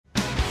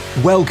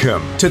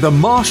Welcome to the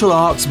Martial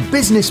Arts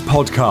Business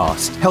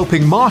Podcast,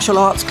 helping martial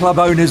arts club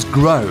owners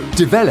grow,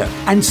 develop,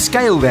 and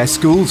scale their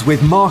schools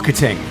with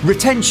marketing,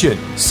 retention,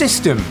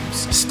 systems,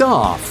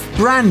 staff,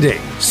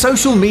 branding,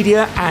 social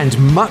media, and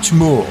much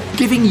more,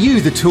 giving you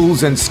the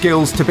tools and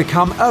skills to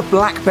become a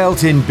black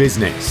belt in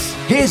business.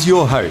 Here's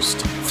your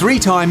host, 3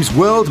 times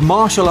world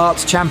martial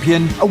arts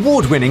champion,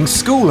 award-winning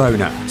school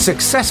owner,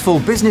 successful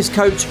business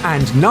coach,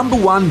 and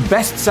 #1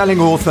 best-selling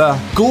author,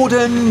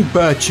 Gordon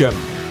Bircham.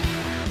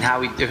 How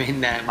we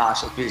doing there,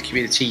 martial arts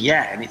community?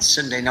 Yeah, and it's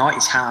Sunday night,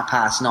 it's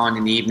 9:30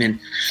 in the evening.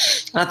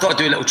 And I thought I'd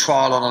do a little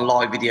trial on a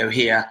live video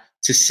here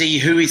to see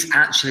who is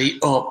actually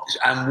up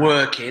and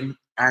working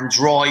and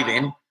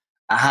driving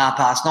at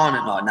 9:30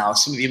 at night. Now,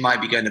 some of you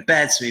might be going to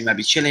bed, some of you might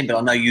be chilling, but I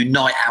know you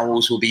night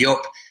owls will be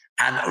up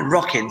and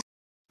rocking.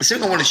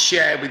 Something I want to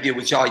share with you,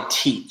 which I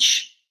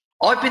teach.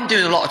 I've been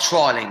doing a lot of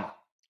trialing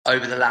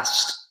over the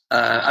last,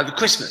 over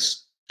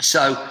Christmas.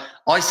 So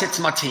I said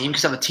to my team,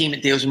 because I have a team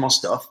that deals with my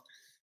stuff,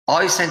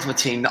 I said to my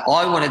team that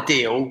I want to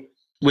deal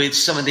with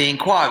some of the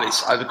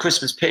inquiries over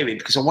Christmas period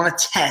because I want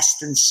to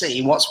test and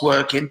see what's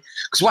working.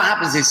 Because what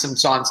happens is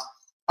sometimes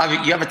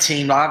you have a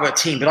team, I have a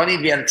team, but I need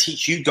to be able to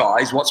teach you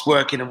guys what's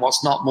working and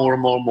what's not more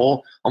and more and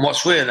more and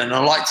what's real. And I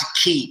like to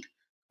keep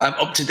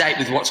up to date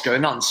with what's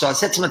going on. So I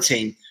said to my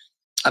team,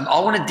 I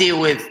want to deal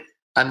with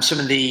some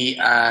of the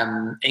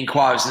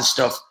inquiries and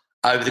stuff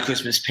over the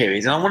Christmas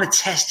period. And I want to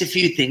test a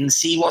few things,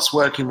 see what's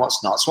working,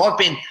 what's not. So I've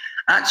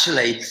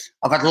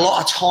had a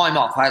lot of time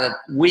off. I had a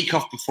week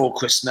off before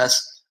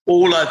Christmas,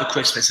 all over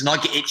Christmas, and I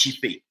get itchy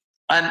feet.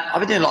 And I've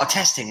been doing a lot of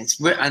testing,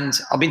 and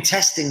I've been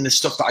testing the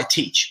stuff that I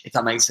teach, if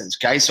that makes sense,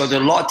 okay? So I do a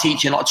lot of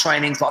teaching, a lot of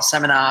trainings, a lot of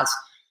seminars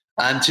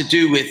to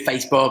do with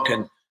Facebook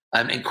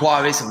and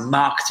inquiries and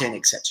marketing,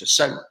 etc.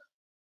 So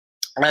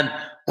one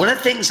of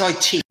the things I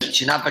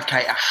teach and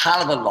advocate a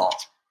hell of a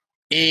lot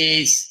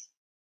is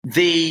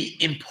the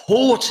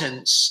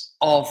importance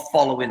of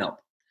following up.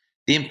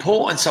 The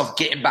importance of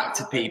getting back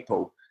to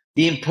people,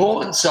 the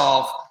importance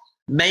of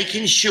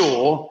making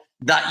sure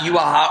that you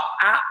are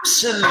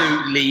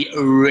absolutely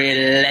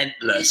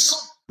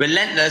relentless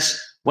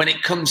when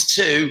it comes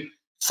to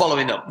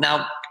following up.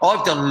 Now,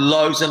 I've done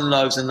loads and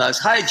loads and loads.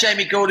 Hey,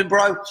 Jamie Gordon,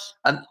 bro.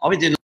 I've been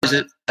doing loads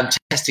of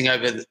testing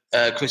over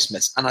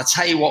Christmas. And I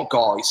tell you what,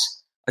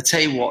 guys,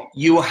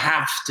 you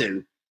have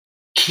to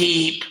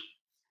keep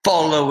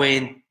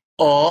following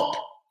up.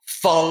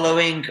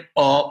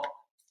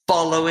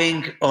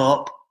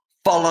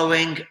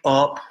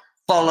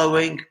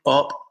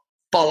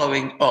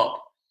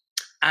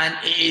 And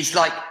it is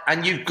like,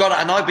 and you've got to,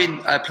 and I've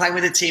been playing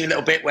with the team a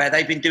little bit where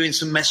they've been doing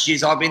some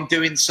messages, I've been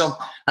doing some,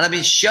 and I've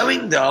been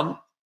showing them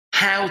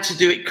how to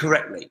do it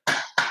correctly.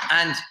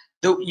 And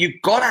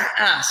you've got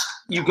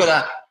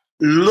to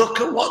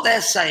look at what they're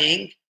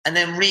saying and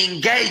then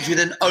re-engage with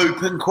an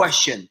open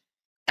question.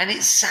 And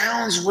it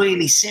sounds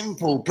really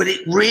simple, but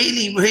it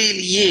really,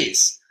 really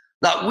is.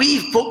 Like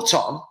we've booked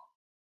on,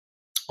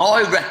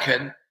 I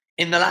reckon,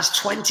 in the last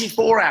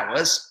 24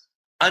 hours,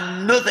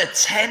 another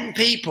 10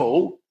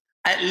 people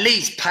at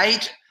least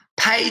paid.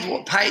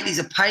 These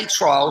are paid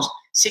trials,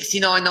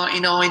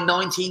 $69.99,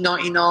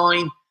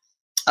 $19.99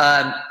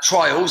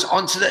 trials.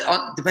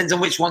 Depends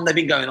on which one they've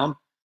been going on.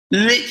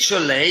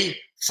 Literally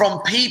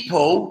from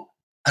people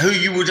who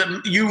you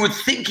would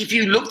think if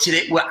you looked at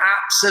it were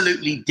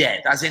absolutely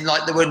dead, as in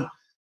like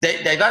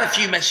they've had a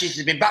few messages,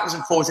 they've been backwards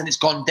and forwards, and it's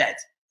gone dead.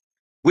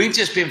 We've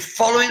just been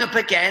following up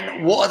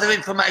again. What other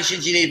information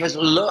do you need?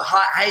 Look,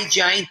 hey,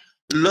 Jane,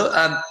 look,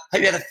 hope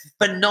you had a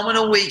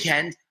phenomenal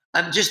weekend.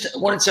 Just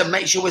wanted to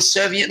make sure we're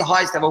serving you at the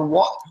highest level.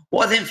 What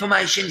other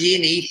information do you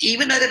need?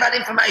 Even though they've had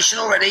information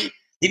already,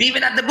 they've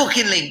even had the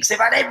booking links, they've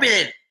had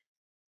everything.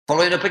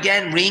 Following up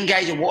again,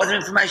 re-engaging. What other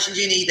information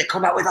do you need? They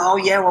come out with, oh,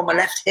 yeah, well, my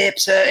left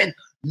hip's hurting.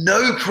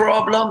 No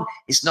problem.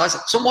 It's nice.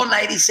 One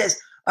lady says,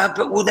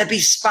 but will there be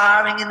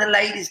sparring in the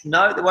ladies?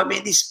 No, there won't be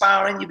any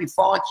sparring. You'll be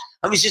fine.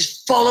 And it's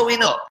just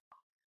following up.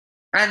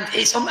 And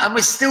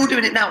we're still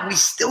doing it now. We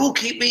still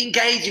keep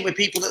re-engaging with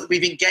people that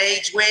we've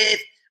engaged with,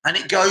 and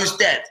it goes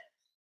dead.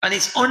 And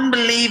it's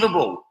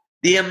unbelievable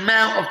the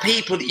amount of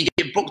people that you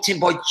get booked in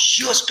by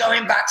just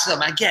going back to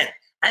them again,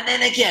 and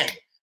then again,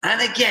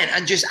 and again,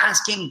 and just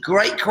asking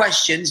great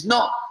questions.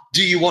 Not,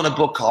 do you want to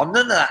book on?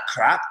 None of that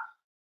crap.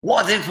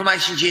 What other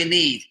information do you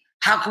need?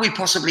 How can we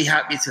possibly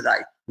help you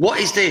today?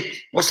 What's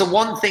the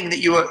one thing that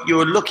you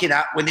were looking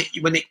at when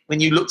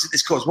you looked at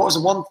this course? What was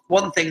the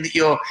one thing that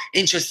you're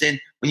interested in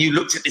when you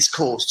looked at this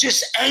course?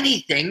 Just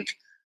anything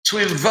to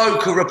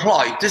invoke a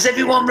reply. Does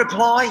everyone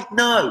reply?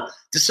 No.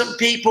 Do some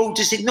people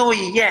just ignore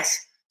you?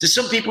 Yes. Do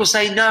some people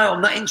say, no,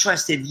 I'm not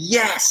interested?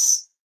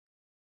 Yes.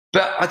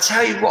 But I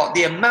tell you what,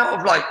 the amount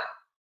of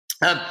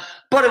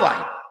by the way,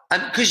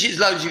 because there's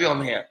loads of you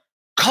on here,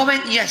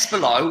 comment yes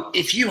below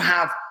if you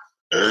have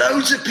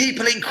loads of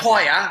people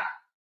inquire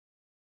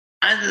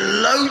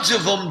and loads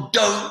of them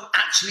don't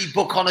actually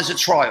book on as a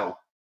trial.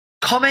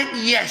 Comment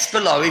yes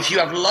below if you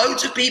have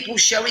loads of people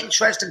show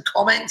interest and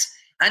comment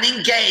and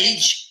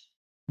engage,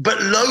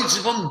 but loads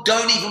of them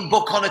don't even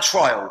book on a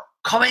trial.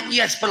 comment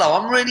yes below.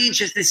 I'm really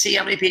interested to see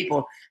how many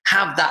people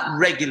have that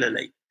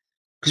regularly,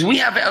 because we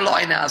have it a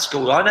lot in our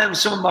school. I know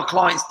some of my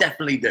clients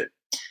definitely do.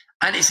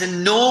 And it's a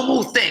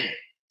normal thing,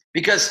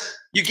 because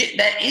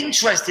they're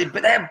interested,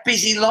 but they have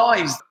busy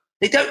lives.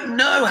 They don't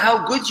know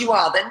how good you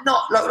are. They're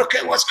not, look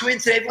at what's coming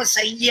through. Everyone's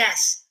saying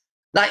yes.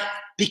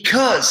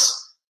 Because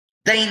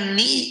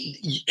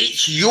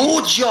it's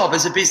your job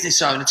as a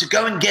business owner to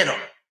go and get them.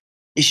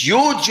 It's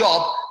your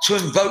job to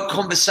invoke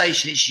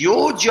conversation. It's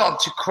your job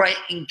to create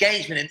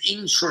engagement and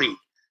intrigue.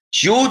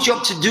 It's your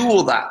job to do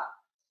all that.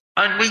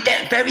 And we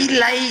get very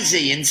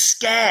lazy and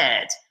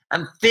scared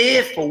and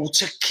fearful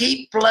to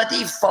keep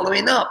bloody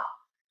following up.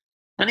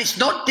 And it's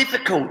not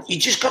difficult. You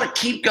just got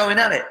to keep going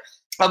at it.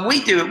 And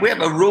we do it. We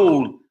have a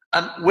rule.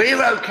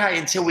 We're okay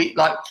until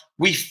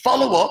we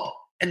follow up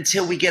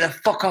until we get a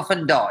fuck off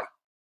and die.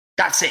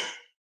 That's it.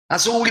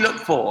 That's all we look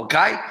for,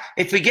 okay?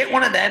 If we get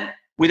one of them,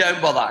 we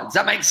don't bother. Does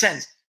that make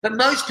sense? But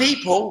most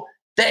people,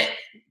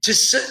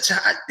 this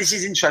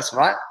is interesting,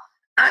 right?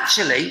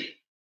 Actually,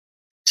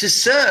 to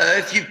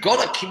serve, you've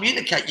got to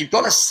communicate. You've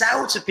got to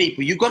sell to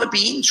people. You've got to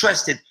be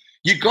interested.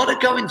 You've got to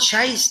go and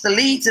chase the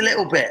leads a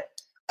little bit.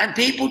 And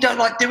people don't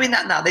like doing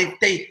that now.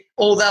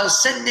 They'll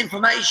send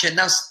information.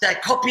 They'll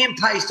copy and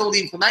paste all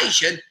the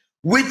information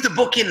with the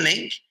booking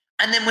link.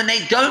 And then when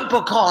they don't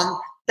book on,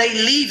 they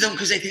leave them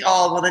because they think,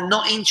 oh, well, they're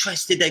not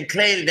interested. Then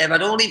clearly they've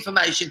had all the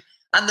information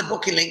and the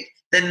booking link.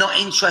 They're not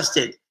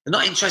interested. They're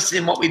not interested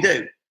in what we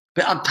do.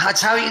 But I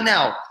tell you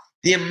now,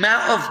 the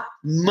amount of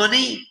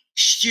money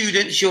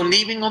students you're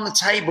leaving on the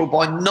table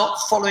by not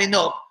following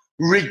up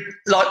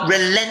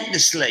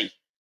relentlessly.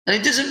 And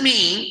it doesn't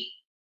mean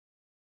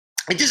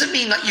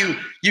that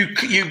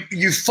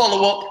you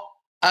follow up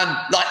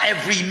like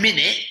every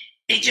minute.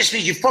 It just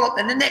means you follow up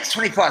in the next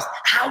 24 hours.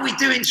 How are we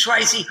doing,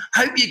 Tracy?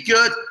 Hope you're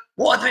good.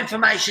 What other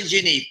information do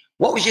you need?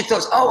 What was your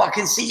thoughts? Oh, I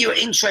can see you're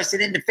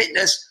interested in the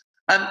fitness.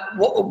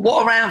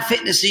 What around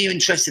fitness are you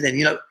interested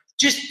in?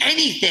 Just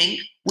anything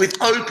with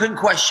open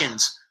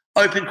questions.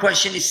 Open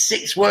question is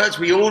 6 words.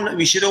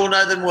 We should all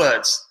know them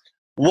words.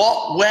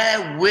 What,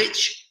 where,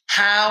 which,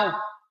 how,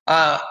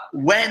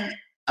 when,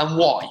 and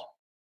why.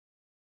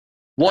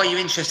 Why are you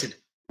interested?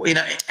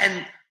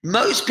 And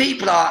most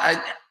people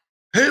are.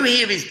 Who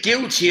here is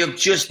guilty of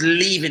just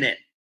leaving it?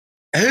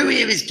 Who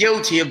here is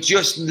guilty of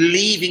just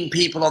leaving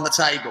people on the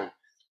table?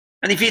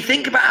 And if you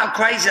think about how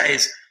crazy that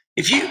is,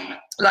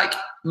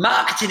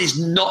 marketing is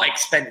not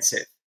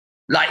expensive.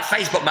 Like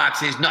Facebook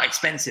marketing is not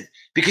expensive,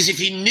 because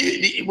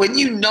when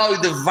you know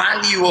the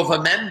value of a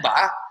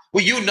member,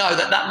 well, you know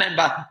that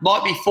member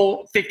might be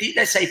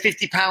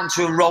 £50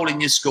 to enroll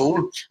in your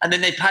school, and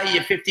then they pay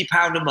you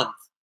 £50 a month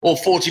or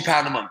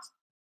 £40 a month.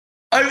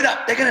 Over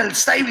that, they're going to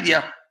stay with you.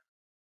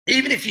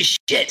 Even if you're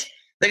shit,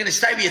 they're going to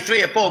stay with you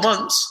 3 or 4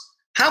 months.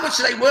 How much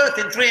are they worth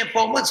in 3 or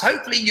 4 months?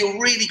 Hopefully you're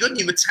really good and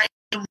you retain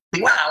them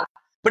really well.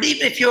 But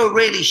even if you're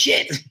really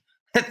shit,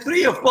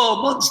 3 or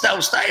 4 months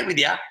they'll stay with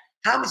you.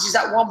 How much is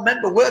that one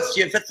member worth to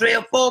you for 3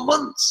 or 4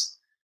 months?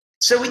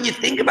 So when you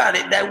think about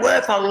it, they're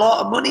worth a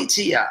lot of money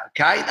to you,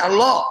 okay? A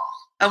lot.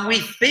 And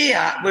with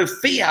fear,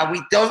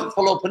 we don't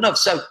follow up enough.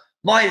 So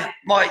my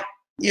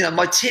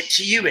tip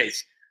to you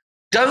is,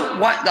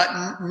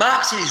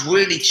 marketing is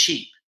really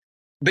cheap.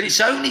 But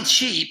it's only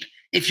cheap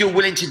if you're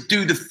willing to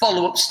do the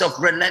follow-up stuff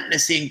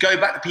relentlessly and go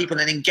back to people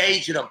and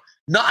engage with them.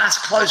 Not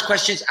ask closed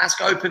questions, ask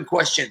open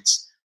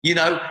questions.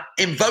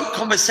 Invoke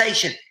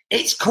conversation.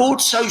 It's called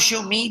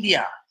social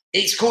media.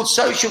 It's called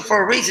social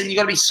for a reason. You've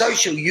got to be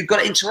social. You've got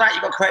to interact.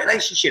 You've got to create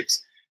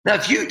relationships. Now,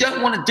 if you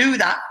don't want to do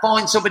that,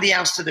 find somebody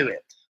else to do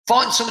it.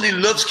 Find someone who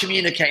loves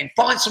communicating.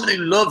 Find someone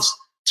who loves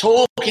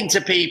talking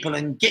to people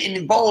and getting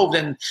involved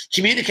and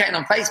communicating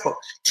on Facebook.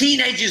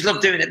 Teenagers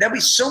love doing it. There'll be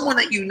someone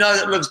that you know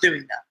that loves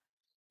doing that.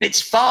 It's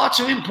far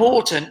too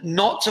important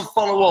not to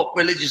follow up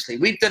religiously.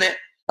 We've done it,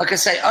 like I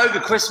say, over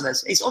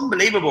Christmas. It's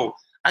unbelievable.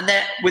 And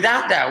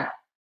without doubt,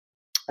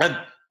 I've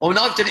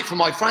done it for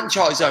my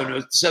franchise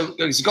owner. So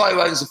there's a guy who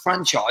owns a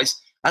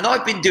franchise, and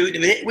I've been doing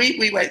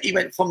it. He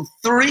went from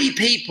 3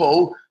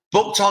 people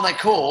booked on a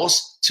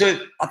course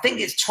to, I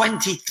think it's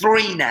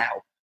 23 now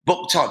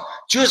booked on,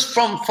 just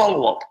from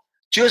follow-up,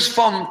 just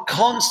from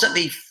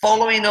constantly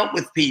following up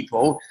with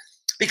people,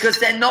 because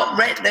they're not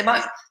ready.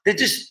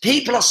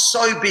 People are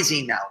so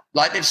busy now.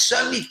 Like, there's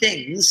so many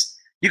things.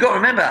 You got to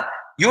remember,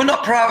 you're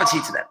not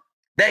priority to them.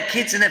 Their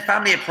kids and their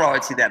family are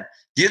priority to them.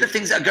 The other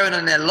things that are going on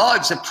in their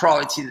lives are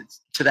priority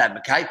to them,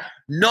 okay?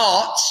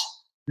 Not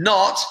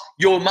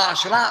your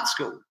martial arts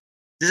school.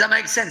 Does that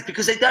make sense?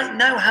 Because they don't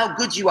know how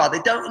good you are.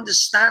 They don't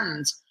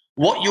understand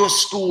what your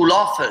school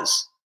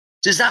offers.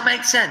 Does that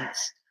make sense?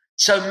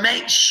 So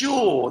make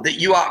sure that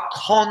you are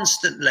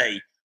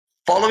constantly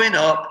following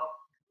up,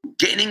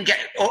 getting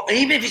engaged, or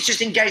even if it's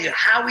just engaging.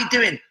 How are we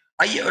doing?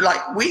 Are you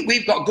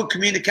we've got good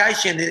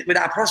communication with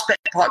our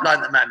prospect pipeline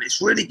at the moment.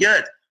 It's really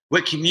good.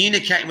 We're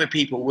communicating with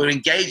people. We're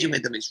engaging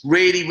with them. It's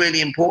really,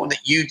 really important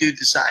that you do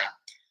the same.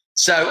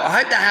 So I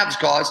hope that helps,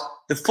 guys.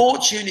 The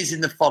fortune is in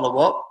the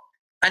follow-up,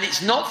 and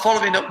it's not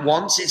following up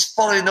once. It's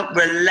following up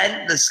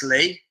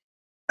relentlessly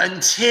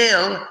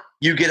until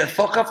you get a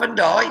fuck off and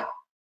die,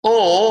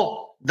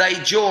 or they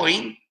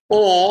join,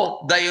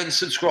 or they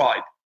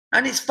unsubscribe.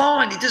 And it's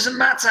fine. It doesn't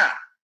matter.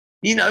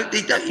 You know,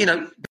 they don't, you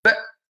know, but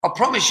I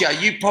promise you,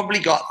 you've probably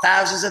got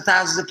thousands and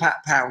thousands of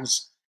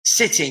pounds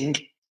sitting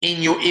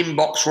in your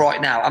inbox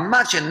right now.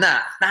 Imagine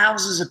that,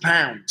 thousands of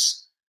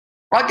pounds.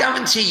 I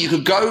guarantee you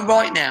could go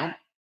right now.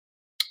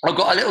 I've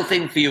got a little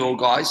thing for you all,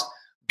 guys.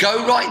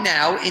 Go right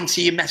now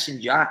into your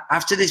messenger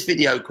after this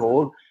video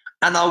call,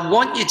 and I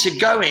want you to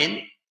go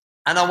in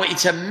and I want you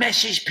to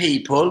message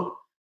people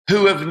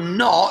who have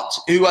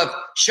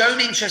shown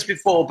interest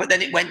before, but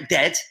then it went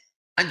dead,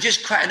 and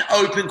just create an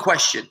open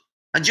question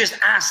and just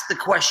ask the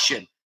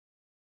question.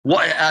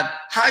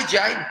 Hi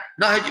Jane,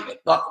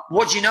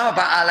 what do you know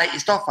about our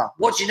latest offer?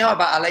 What do you know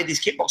about our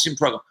latest kickboxing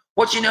program?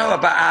 What do you know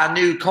about our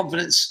new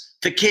Confidence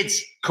for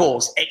Kids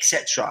course,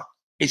 etc.?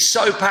 It's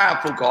so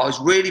powerful, guys,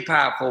 really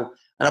powerful.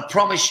 And I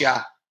promise you,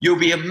 you'll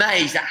be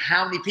amazed at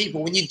how many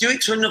people, when you do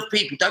it to enough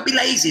people, don't be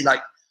lazy.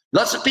 Like,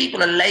 lots of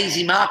people are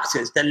lazy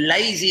marketers. They're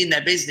lazy in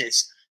their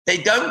business. They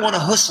don't want to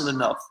hustle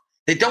enough.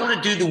 They don't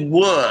want to do the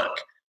work,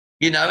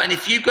 you know. And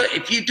if you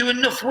do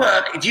enough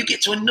work, if you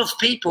get to enough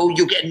people,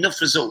 you'll get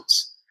enough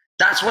results.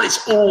 That's what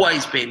it's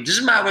always been. It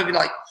doesn't matter whether,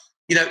 like,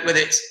 you know, whether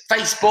it's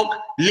Facebook,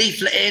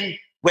 leafleting,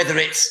 whether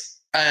it's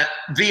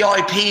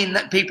VIPing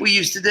that people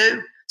used to do.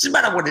 It doesn't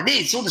matter what it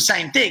is. It's all the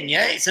same thing,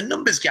 yeah? It's a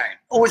numbers game.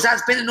 Always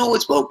has been and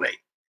always will be.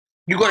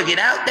 You've got to get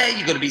out there.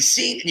 You've got to be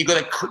seen, and you've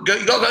got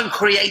to go and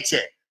create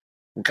it,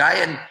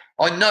 okay? And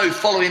I know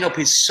following up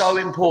is so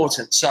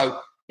important. So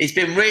it's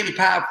been really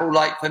powerful,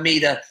 like, for me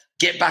to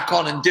get back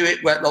on and do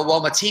it while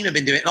my team have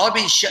been doing it. And I've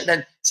been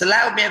then it's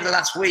allowed me over the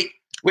last week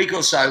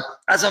or so,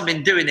 as I've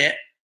been doing it,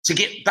 to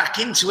get back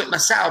into it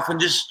myself and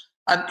just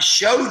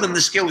show them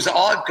the skills that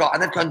I've got.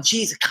 And they've gone,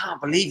 geez, I can't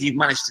believe you've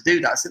managed to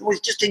do that. I said, well, it's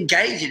just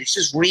engaging. It's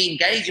just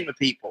re-engaging with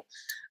people.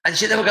 And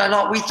they were going,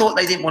 oh, we thought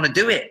they didn't want to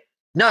do it.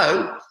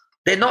 No,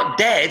 they're not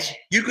dead.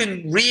 You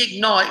can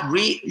reignite,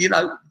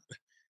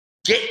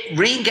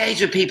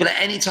 re-engage with people at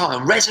any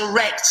time.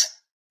 Resurrect,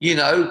 you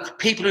know,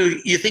 people who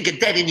you think are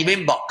dead in your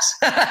inbox.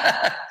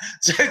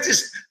 So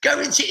just go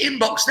into your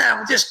inbox now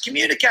and just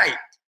communicate.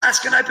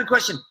 Ask an open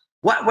question.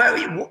 What are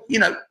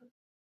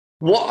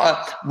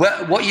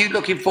you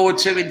looking forward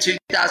to in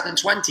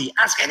 2020?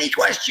 Ask any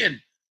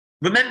question.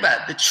 Remember,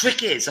 the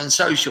trick is on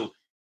social,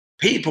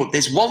 people,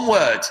 there's one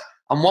word,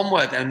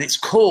 and it's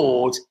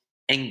called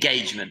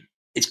engagement.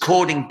 It's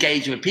called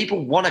engagement.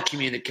 People want to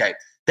communicate.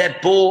 They're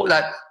bored,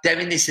 like they're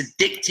in this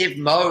addictive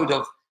mode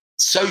of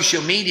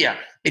social media.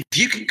 If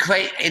you can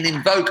create and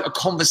invoke a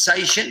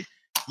conversation,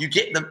 you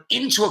get them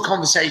into a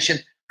conversation,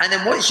 and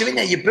then once you're in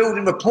there, you're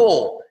building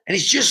rapport. And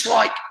it's just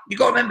like, you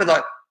got to remember,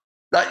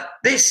 like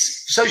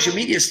this social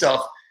media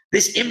stuff,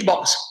 this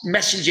inbox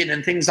messaging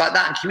and things like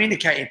that, and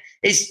communicating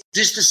is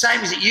just the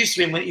same as it used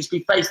to be when it used to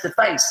be face to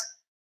face.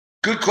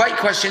 Great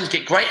questions,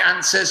 get great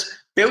answers,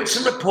 build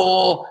some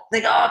rapport.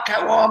 They go, oh,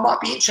 okay, well, I might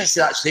be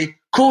interested actually.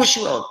 Of course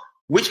you will.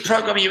 Which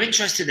program are you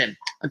interested in?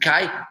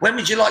 Okay, when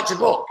would you like to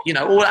book? You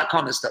know, all that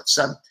kind of stuff.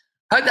 So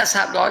hope that's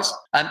helped, guys.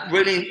 I'm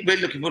really,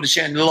 really looking forward to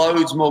sharing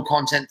loads more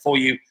content for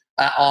you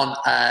on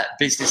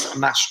Business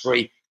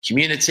Mastery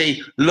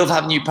Community. Love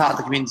having you part of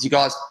the community,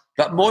 guys.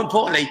 But more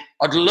importantly,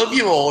 I'd love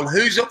you all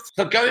who's up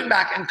for going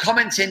back and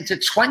commenting to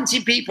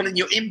 20 people in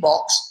your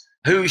inbox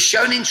who've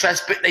shown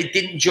interest but they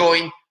didn't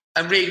join,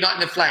 and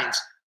reigniting the flames.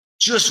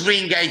 Just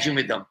re-engaging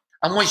with them.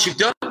 And once you've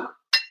done,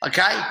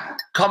 okay,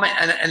 comment,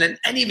 and then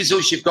any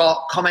results you've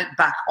got, comment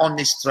back on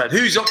this thread.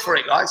 Who's up for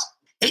it, guys?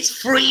 It's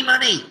free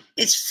money.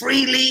 It's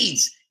free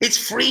leads. It's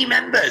free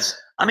members.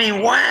 I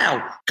mean,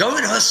 wow. Go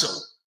and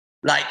hustle.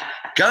 Like,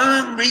 go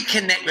and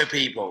reconnect with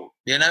people.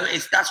 You know,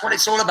 that's what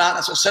it's all about.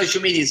 That's what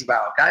social media is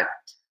about, okay?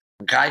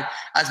 Okay?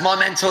 As my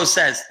mentor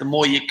says, the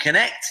more you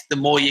connect, the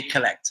more you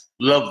collect.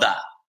 Love that.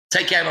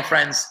 Take care, my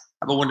friends.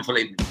 Have a wonderful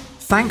evening.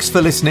 Thanks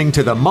for listening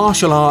to the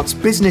Martial Arts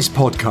Business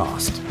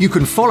Podcast. You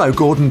can follow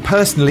Gordon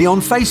personally on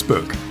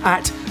Facebook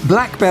at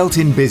Black Belt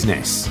in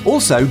Business.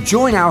 Also,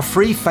 join our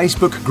free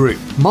Facebook group,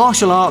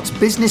 Martial Arts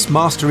Business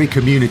Mastery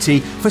Community,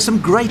 for some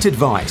great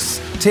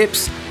advice,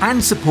 tips,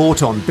 and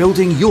support on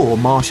building your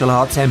martial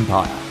arts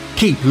empire.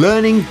 Keep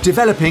learning,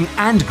 developing,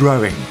 and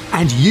growing,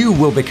 and you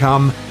will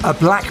become a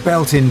Black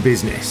Belt in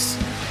Business.